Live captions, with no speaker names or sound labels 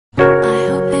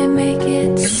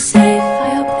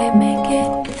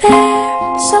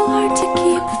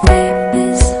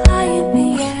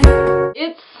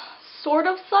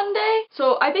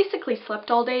I basically slept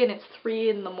all day and it's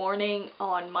 3 in the morning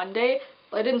on Monday.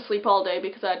 I didn't sleep all day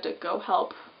because I had to go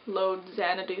help load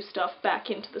Xanadu stuff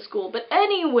back into the school. But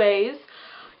anyways,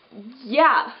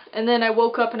 yeah. And then I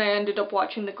woke up and I ended up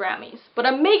watching the Grammys. But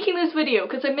I'm making this video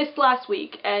because I missed last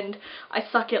week and I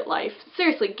suck at life.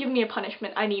 Seriously, give me a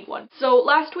punishment. I need one. So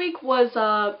last week was,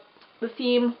 the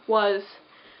theme was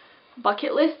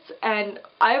bucket lists, and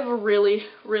I have a really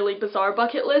bizarre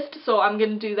bucket list, so I'm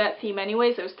gonna do that theme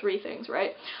anyways. There's 3 things,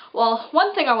 right? Well,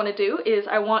 one thing I want to do is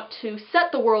I want to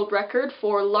set the world record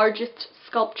for largest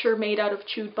sculpture made out of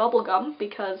chewed bubblegum,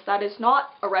 because that is not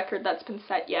a record that's been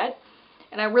set yet,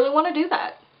 and I really want to do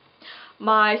that.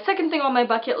 My second thing on my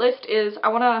bucket list is I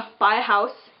want to buy a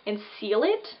house and seal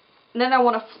it, and then I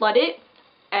want to flood it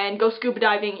and go scuba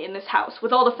diving in this house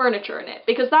with all the furniture in it,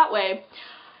 because that way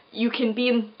you can be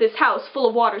in this house full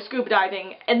of water scuba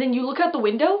diving, and then you look out the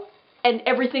window and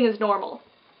everything is normal.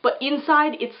 But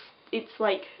inside it's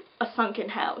like a sunken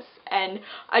house, and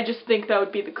I just think that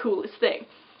would be the coolest thing.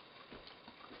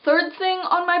 Third thing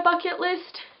on my bucket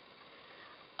list,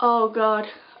 oh god,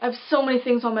 I have so many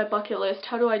things on my bucket list.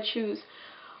 How do I choose?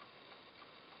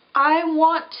 I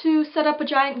want to set up a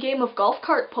giant game of golf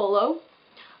cart polo.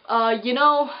 You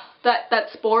know, that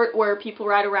sport where people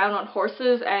ride around on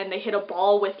horses and they hit a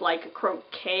ball with like a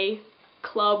croquet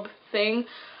club thing.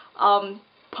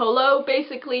 Polo,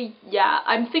 basically, yeah,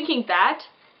 I'm thinking that,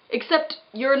 except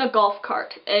you're in a golf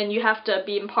cart and you have to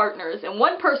be in partners, and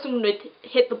one person would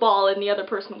hit the ball and the other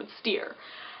person would steer.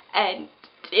 And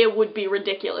it would be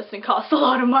ridiculous and cost a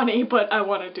lot of money, but I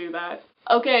want to do that.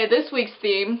 Okay, this week's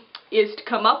theme is to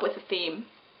come up with a theme.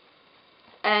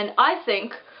 And I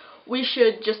think we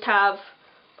should just have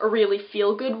a really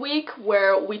feel-good week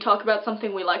where we talk about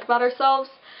something we like about ourselves.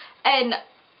 And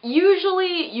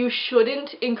usually you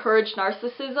shouldn't encourage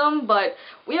narcissism, but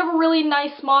we have a really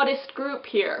nice, modest group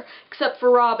here. Except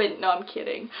for Robin. No, I'm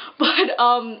kidding. But,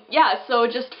 yeah, so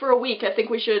just for a week, I think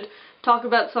we should talk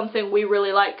about something we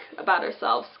really like about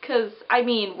ourselves. Because, I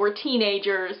mean, we're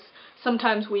teenagers.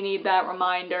 Sometimes we need that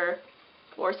reminder.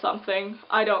 Or something.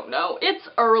 I don't know. It's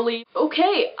early.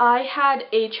 Okay, I had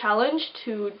a challenge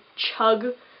to chug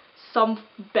some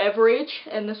beverage,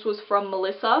 and this was from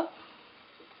Melissa.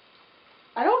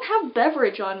 I don't have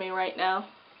beverage on me right now.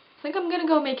 I think I'm gonna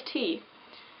go make tea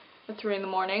at 3 in the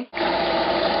morning.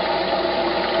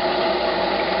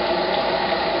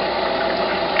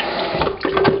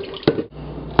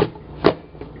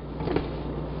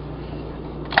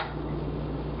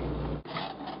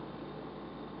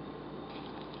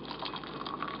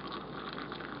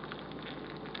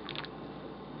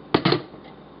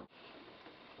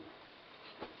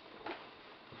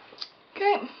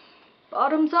 Okay,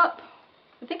 bottoms up.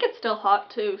 I think it's still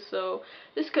hot too, so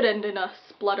this could end in a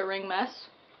spluttering mess.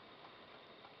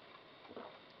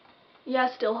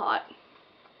 Yeah, still hot.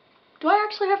 Do I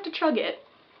actually have to chug it?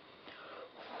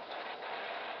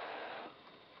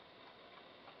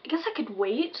 I guess I could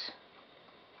wait,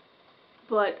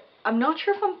 but I'm not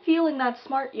sure if I'm feeling that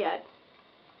smart yet.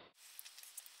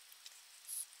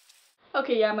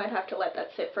 Okay, yeah, I might have to let that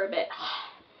sit for a bit.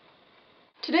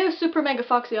 Today was super mega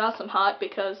foxy awesome hot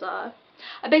because I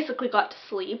basically got to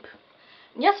sleep.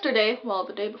 Yesterday, well,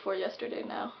 the day before yesterday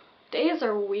now. Days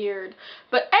are weird.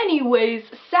 But anyways,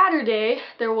 Saturday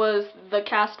there was the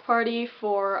cast party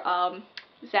for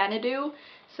Xanadu,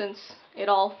 since it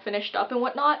all finished up and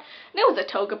whatnot. And it was a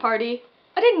toga party.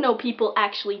 I didn't know people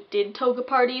actually did toga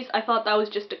parties. I thought that was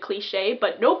just a cliche,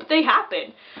 but nope, they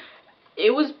happen.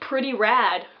 It was pretty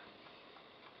rad.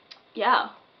 Yeah.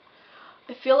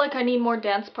 I feel like I need more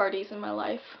dance parties in my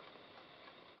life.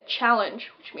 Challenge,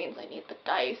 which means I need the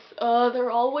dice.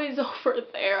 They're always over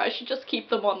there. I should just keep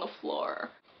them on the floor.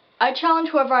 I challenge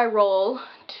whoever I roll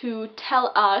to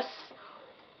tell us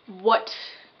what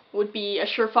would be a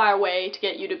surefire way to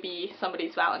get you to be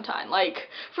somebody's Valentine. Like,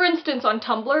 for instance, on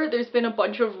Tumblr, there's been a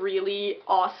bunch of really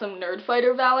awesome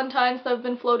Nerdfighter Valentines that have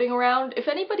been floating around. If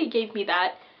anybody gave me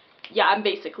that, yeah, I'm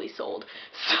basically sold.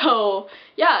 So,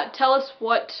 yeah, tell us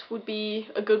what would be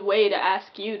a good way to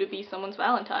ask you to be someone's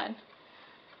Valentine.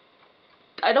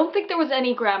 I don't think there was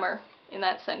any grammar in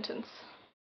that sentence.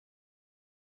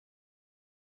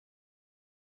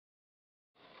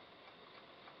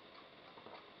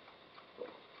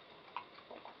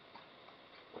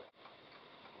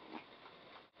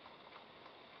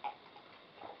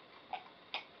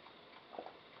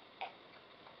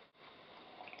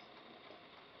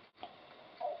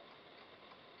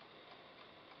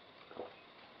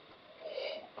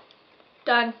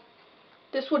 Done.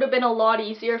 This would have been a lot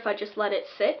easier if I just let it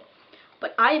sit,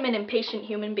 but I am an impatient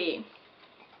human being.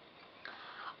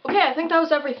 Okay, I think that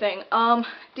was everything.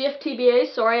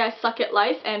 DFTBA, sorry I suck at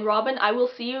life, and Robin, I will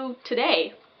see you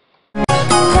today.